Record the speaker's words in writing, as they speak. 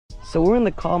So we're in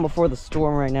the calm before the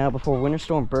storm right now, before Winter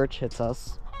Storm Birch hits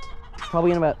us.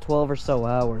 Probably in about 12 or so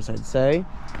hours, I'd say.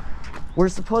 We're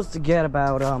supposed to get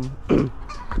about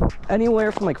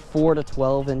anywhere from like 4 to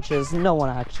 12 inches. No one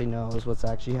actually knows what's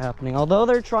actually happening. Although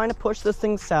they're trying to push this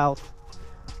thing south,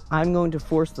 I'm going to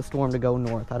force the storm to go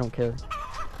north. I don't care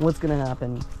what's gonna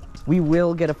happen. We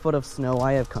will get a foot of snow,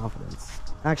 I have confidence.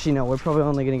 Actually, no, we're probably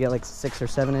only gonna get like 6 or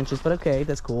 7 inches, but okay,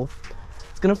 that's cool.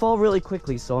 It's gonna fall really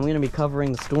quickly, so I'm gonna be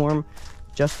covering the storm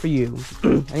just for you.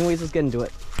 Anyways, let's get into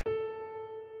it.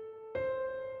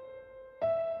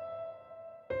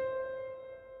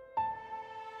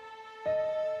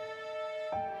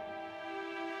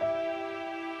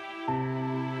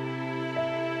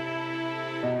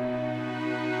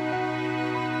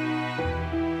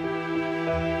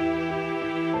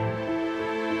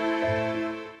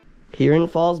 Here in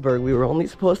Fallsburg, we were only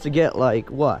supposed to get like,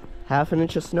 what, half an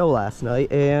inch of snow last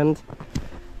night, and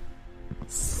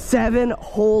 7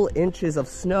 whole inches of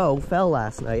snow fell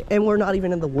last night, and we're not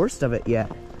even in the worst of it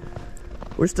yet.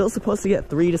 We're still supposed to get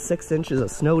 3 to 6 inches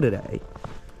of snow today.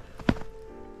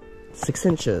 6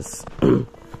 inches.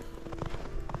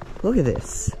 Look at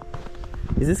this.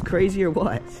 Is this crazy or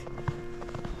what?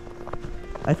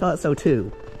 I thought so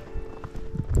too.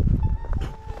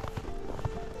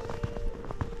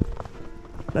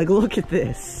 Like, look at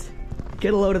this.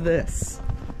 Get a load of this.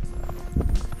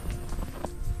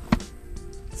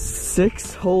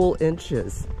 6 whole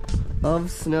inches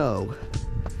of snow.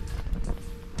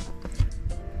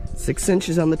 6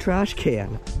 inches on the trash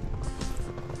can.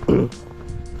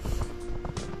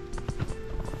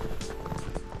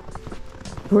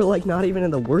 We're like not even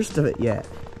in the worst of it yet.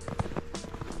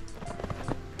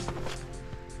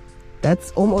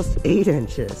 That's almost 8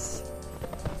 inches.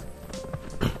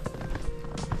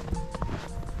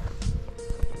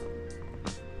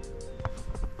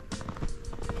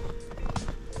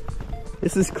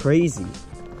 This is crazy.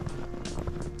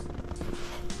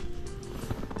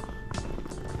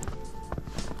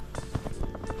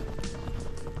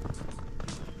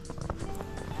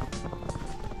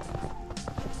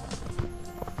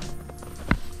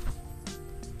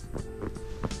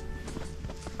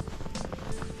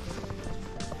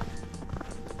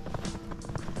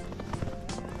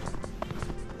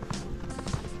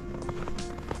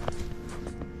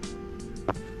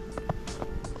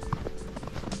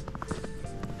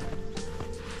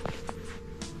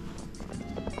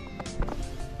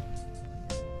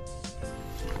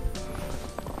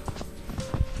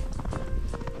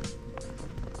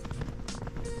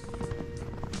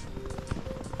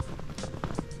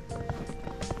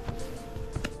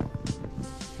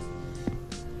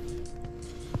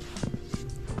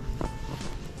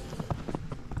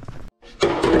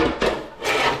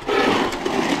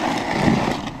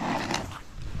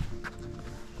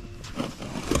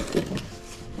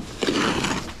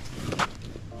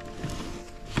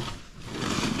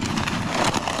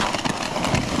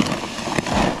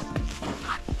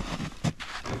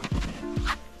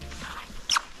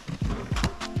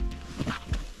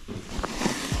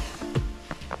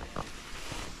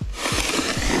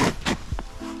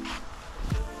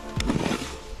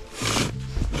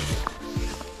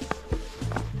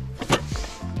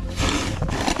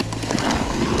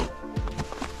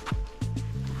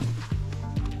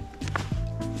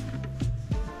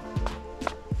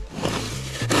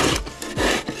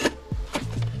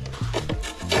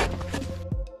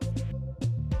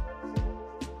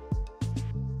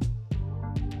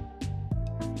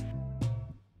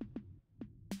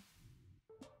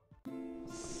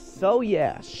 So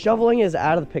yeah, shoveling is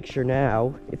out of the picture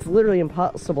now. It's literally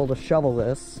impossible to shovel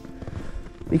this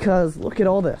because look at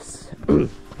all this.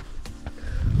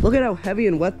 Look at how heavy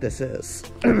and wet this is.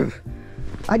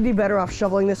 I'd be better off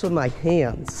shoveling this with my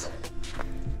hands.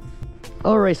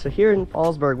 Alright, so here in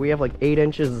Fallsburg we have like 8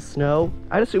 inches of snow.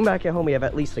 I'd assume back at home we have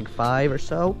at least like 5 or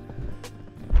so.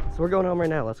 So we're going home right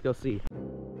now, let's go see.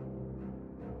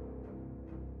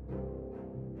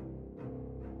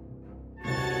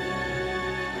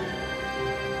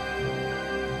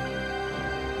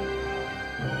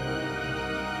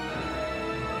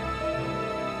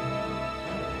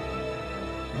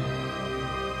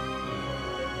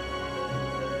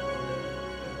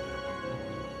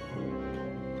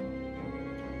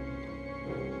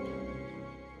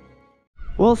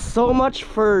 Well, so much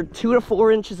for 2 to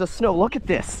 4 inches of snow. Look at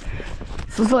this.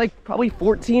 This is like probably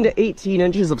 14 to 18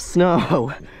 inches of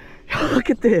snow.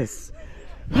 Look at this.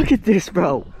 Look at this,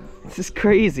 bro. This is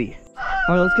crazy.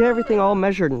 All right, let's get everything all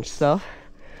measured and stuff.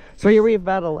 So here we have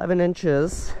about 11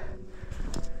 inches.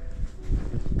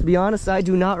 To be honest, I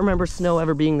do not remember snow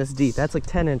ever being this deep. That's like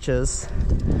 10 inches.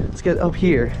 Let's get up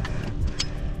here.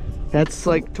 That's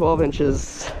like 12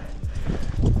 inches.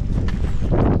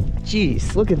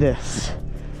 Jeez, look at this.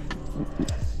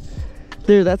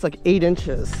 Dude, that's like 8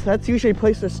 inches. That's usually a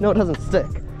place where snow doesn't stick.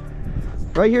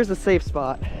 Right here's the safe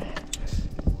spot.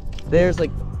 There's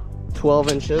like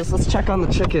 12 inches. Let's check on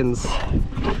the chickens.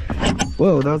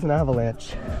 Whoa, that was an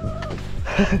avalanche.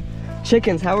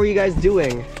 Chickens, how are you guys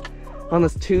doing on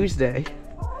this Tuesday?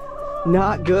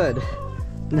 Not good.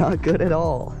 Not good at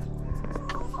all.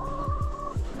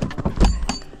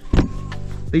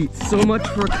 They eat so much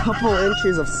for a couple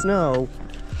inches of snow.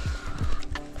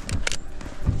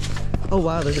 Oh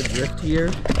wow, there's a drift here.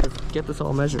 Let's get this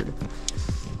all measured.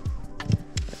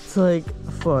 It's like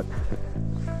a foot.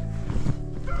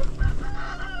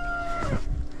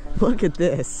 Look at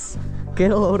this.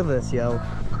 Get a load of this, yo.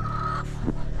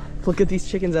 Look at these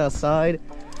chickens outside.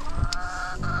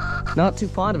 Not too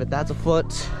fond of it. That's a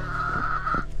foot.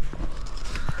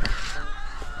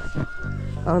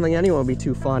 I don't think anyone would be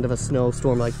too fond of a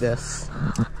snowstorm like this.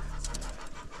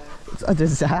 It's a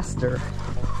disaster.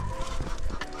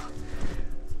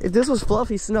 If this was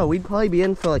fluffy snow, we'd probably be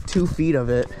in for like 2 feet of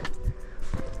it.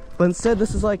 But instead,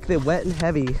 this is like the wet and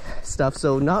heavy stuff,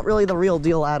 so not really the real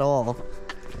deal at all.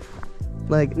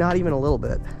 Like, not even a little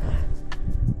bit.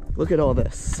 Look at all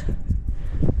this.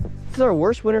 This is our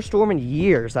worst winter storm in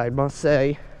years, I must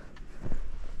say.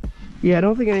 Yeah, I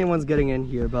don't think anyone's getting in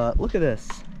here, but look at this.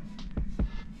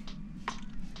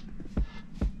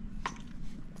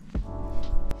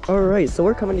 Alright, so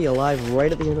we're coming to you live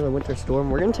right at the end of the winter storm.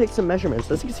 We're going to take some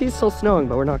measurements. As you can see, it's still snowing,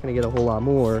 but we're not going to get a whole lot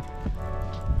more.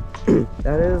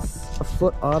 That is a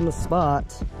foot on the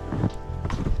spot.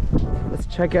 Let's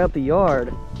check out the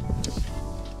yard.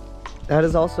 That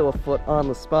is also a foot on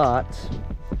the spot.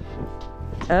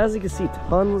 As you can see,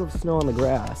 tons of snow on the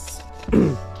grass.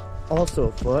 Also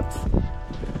a foot.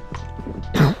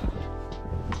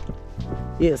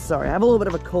 Yeah, sorry, I have a little bit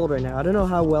of a cold right now. I don't know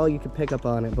how well you can pick up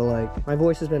on it, but like, my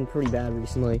voice has been pretty bad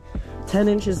recently. 10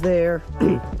 inches there.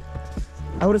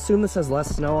 I would assume this has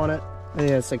less snow on it.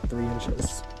 Yeah, it's like 3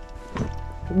 inches.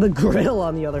 The grill,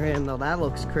 on the other hand, though, that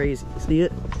looks crazy. See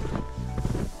it?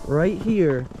 Right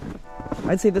here.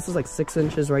 I'd say this is like 6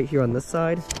 inches right here on this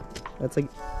side. That's like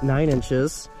 9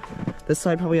 inches. This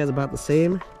side probably has about the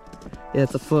same. Yeah,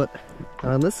 it's a foot.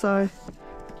 On this side,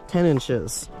 10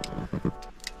 inches.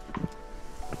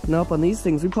 Nope, on these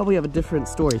things, we probably have a different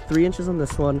story. 3 inches on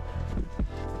this one.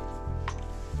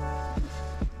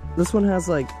 This one has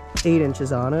like 8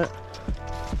 inches on it.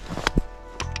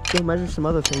 We'll measure some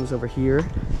other things over here.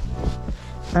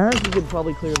 As you could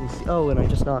probably clearly see. Oh, and I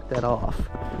just knocked that off.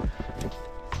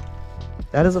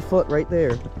 That is a foot right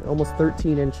there. Almost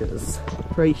 13 inches.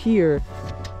 Right here,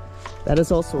 that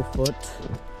is also a foot.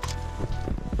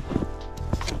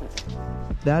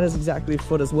 That is exactly a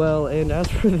foot as well. And as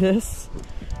for this,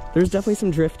 there's definitely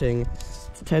some drifting.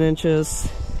 It's 10 inches.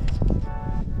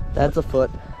 That's a foot.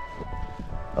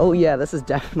 Oh yeah, this is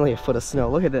definitely a foot of snow.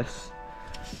 Look at this.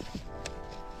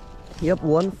 Yep,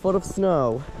 1 foot of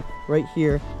snow right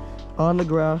here on the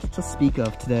grass to speak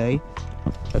of today.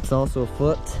 That's also a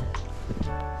foot.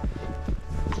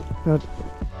 Now,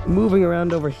 moving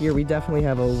around over here, we definitely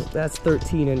have that's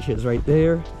 13 inches right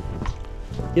there.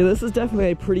 Yeah, this is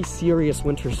definitely a pretty serious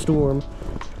winter storm.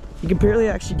 You can barely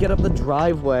actually get up the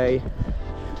driveway.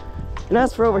 And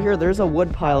as for over here, there's a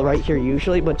wood pile right here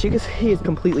usually, but you can see it's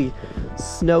completely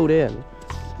snowed in.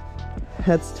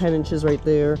 That's 10 inches right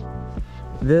there.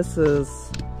 This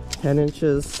is 10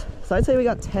 inches. So I'd say we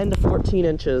got 10 to 14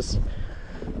 inches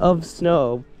of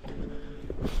snow.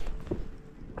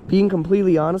 Being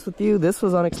completely honest with you, this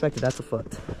was unexpected. That's a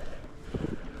foot.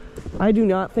 I do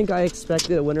not think I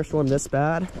expected a winter storm this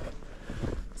bad.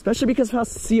 Especially because of how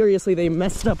seriously they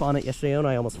messed up on it yesterday. And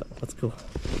I almost fell. That's cool.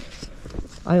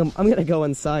 I'm gonna go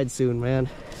inside soon, man.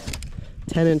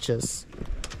 10 inches.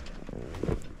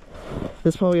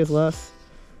 This probably is less.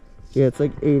 Yeah, it's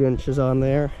like 8 inches on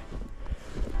there.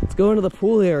 Let's go into the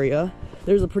pool area.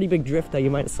 There's a pretty big drift that you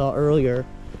might have saw earlier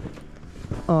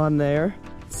on there.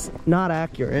 It's not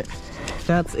accurate.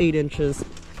 That's 8 inches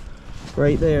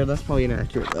right there. That's probably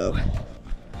inaccurate though.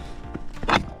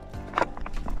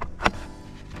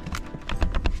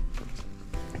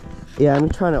 Yeah, I'm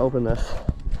trying to open this.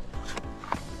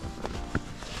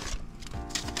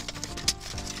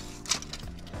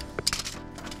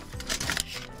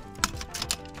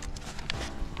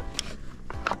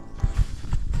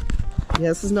 Yeah,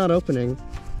 this is not opening,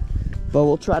 but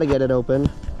we'll try to get it open.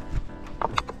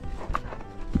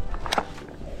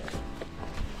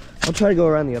 I'll try to go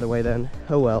around the other way then.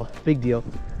 Oh well, big deal.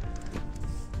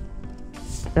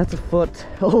 That's a foot.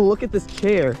 Oh, look at this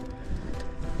chair.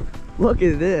 Look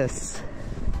at this.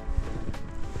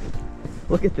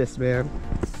 Look at this, man.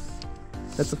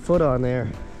 That's a foot on there.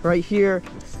 Right here,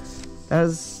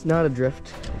 that's not a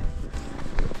drift.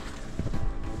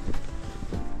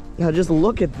 Now just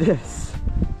look at this.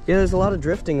 Yeah, there's a lot of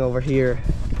drifting over here.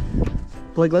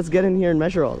 Like, let's get in here and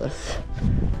measure all this.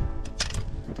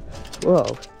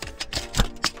 Whoa.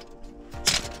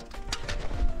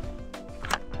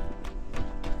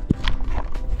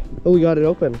 Oh, we got it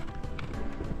open.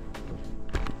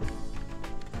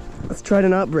 Let's try to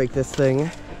not break this thing.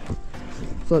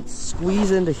 So let's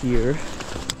squeeze into here.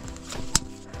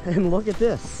 And look at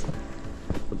this.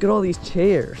 Look at all these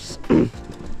chairs.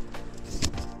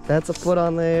 That's a foot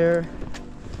on there.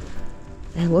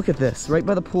 And look at this, right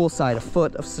by the pool side, a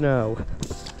foot of snow.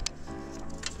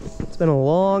 It's been a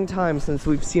long time since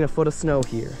we've seen a foot of snow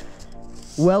here.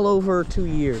 Well over 2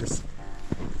 years.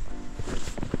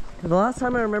 The last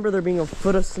time I remember there being a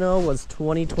foot of snow was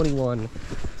 2021.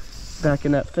 Back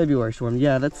in that February storm.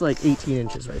 Yeah, that's like 18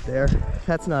 inches right there.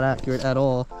 That's not accurate at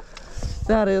all.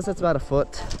 That's about a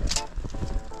foot.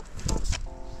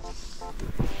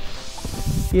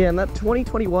 Yeah, and that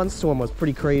 2021 storm was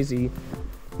pretty crazy,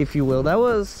 if you will. That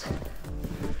was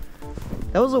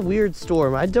a weird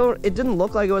storm. It didn't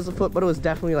look like it was a foot, but it was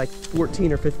definitely like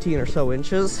 14 or 15 or so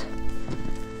inches.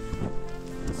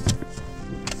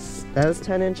 That is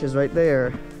 10 inches right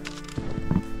there.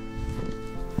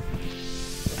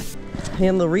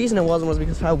 And the reason it wasn't was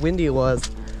because of how windy it was.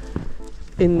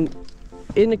 In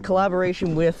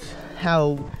collaboration with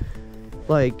how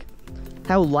light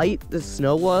the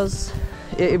snow was,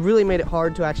 it really made it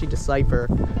hard to actually decipher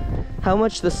how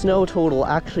much the snow total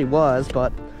actually was,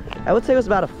 but I would say it was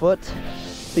about a foot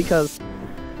because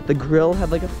the grill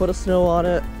had like a foot of snow on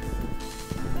it.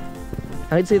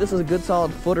 I'd say this is a good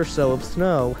solid foot or so of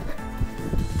snow.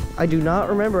 I do not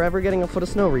remember ever getting a foot of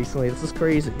snow recently. This is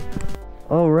crazy.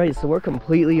 Alright, so we're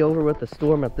completely over with the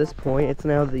storm at this point. It's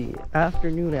now the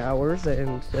afternoon hours,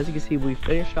 and as you can see, we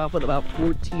finished off with about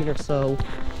 14 or so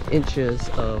inches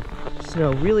of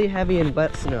snow. Really heavy and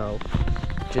wet snow,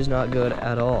 which is not good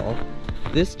at all.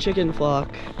 This chicken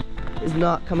flock is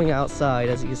not coming outside,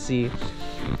 as you can see.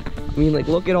 I mean, like,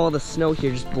 look at all the snow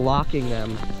here just blocking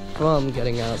them from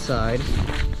getting outside.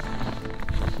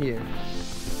 Here,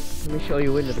 let me show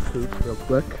you into the coop real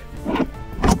quick.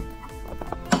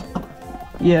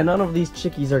 Yeah, none of these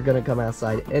chickies are gonna come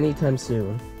outside anytime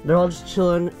soon. They're all just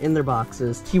chilling in their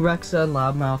boxes. T-Rexa and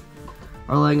Loudmouth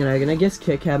are laying an egg, and I guess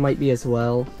Kit Kat might be as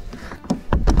well.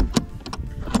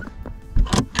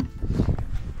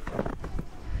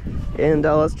 And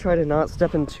let's try to not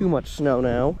step in too much snow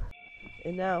now.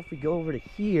 And now if we go over to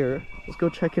here, let's go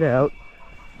check it out.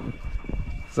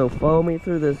 So follow me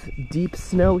through this deep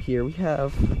snow here. We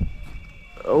have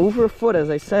over a foot, as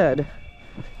I said,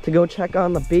 to go check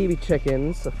on the baby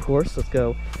chickens. Of course, let's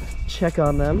go check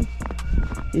on them.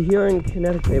 Here in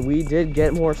Connecticut, we did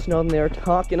get more snow than they were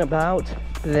talking about.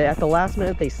 At the last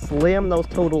minute, they slammed those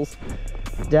totals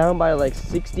down by like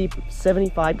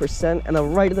 60-75%, and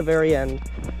then right at the very end,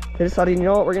 they decided, you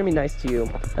know what, we're gonna be nice to you.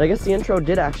 And I guess the intro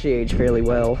did actually age fairly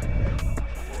well.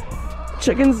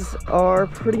 Chickens are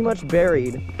pretty much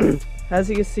buried. As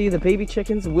you can see, the baby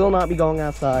chickens will not be going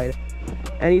outside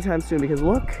anytime soon, because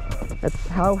look at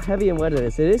how heavy and wet it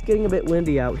is. It is getting a bit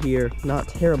windy out here. Not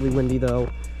terribly windy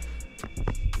though.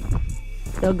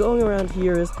 Now going around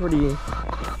here is pretty,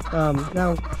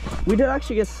 now we did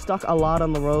actually get stuck a lot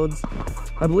on the roads.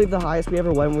 I believe the highest we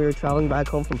ever went when we were traveling back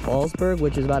home from Fallsburg,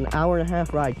 which is about an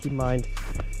hour-and-a-half ride, keep in mind.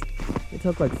 It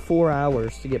took like 4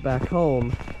 hours to get back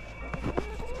home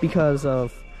because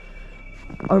of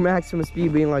our maximum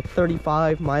speed being like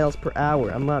 35 miles per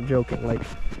hour. I'm not joking, like,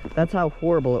 that's how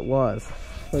horrible it was.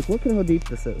 Like, look at how deep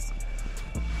this is.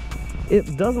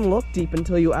 It doesn't look deep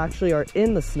until you actually are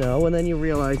in the snow, and then you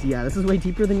realize, yeah, this is way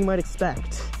deeper than you might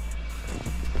expect.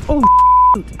 Oh,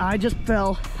 I just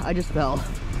fell.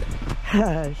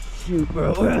 Shoot,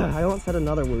 bro. I almost said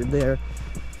another word there.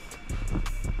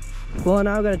 Well,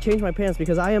 now I gotta change my pants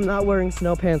because I am not wearing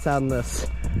snow pants out in this.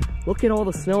 Look at all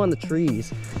the snow on the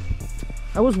trees.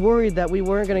 I was worried that we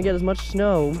weren't gonna get as much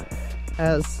snow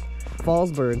as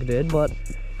Fallsburg did, but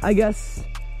I guess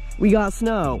we got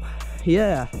snow.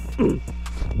 Yeah.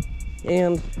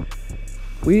 And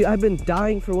I've been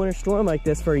dying for a winter storm like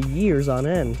this for years on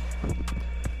end.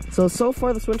 So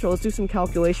far this winter, let's do some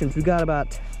calculations. We got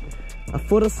about a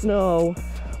foot of snow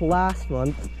last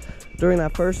month during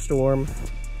that first storm.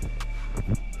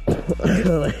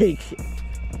 Like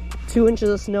 2 inches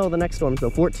of snow the next storm, so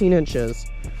 14 inches.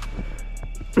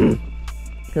 And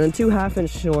then 2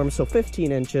 half-inch storms, so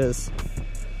 15 inches.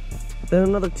 Then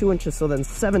another 2 inches, so then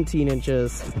 17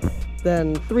 inches.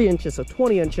 Then 3 inches, so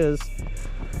 20 inches.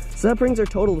 So that brings our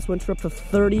total this winter up to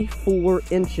 34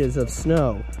 inches of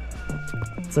snow.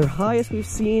 It's our highest we've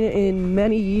seen in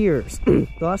many years. The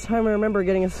last time I remember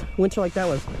getting a winter like that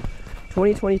was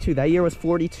 2022. That year was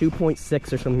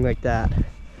 42.6 or something like that.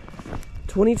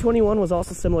 2021 was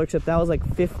also similar, except that was like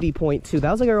 50.2.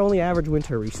 That was like our only average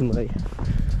winter recently.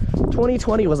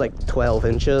 2020 was like 12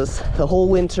 inches the whole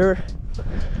winter.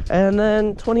 And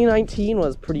then 2019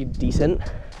 was pretty decent.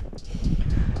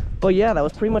 But yeah, that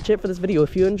was pretty much it for this video.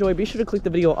 If you enjoyed, be sure to click the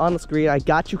video on the screen. I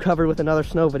got you covered with another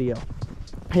snow video.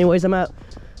 Anyways, I'm out.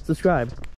 Subscribe.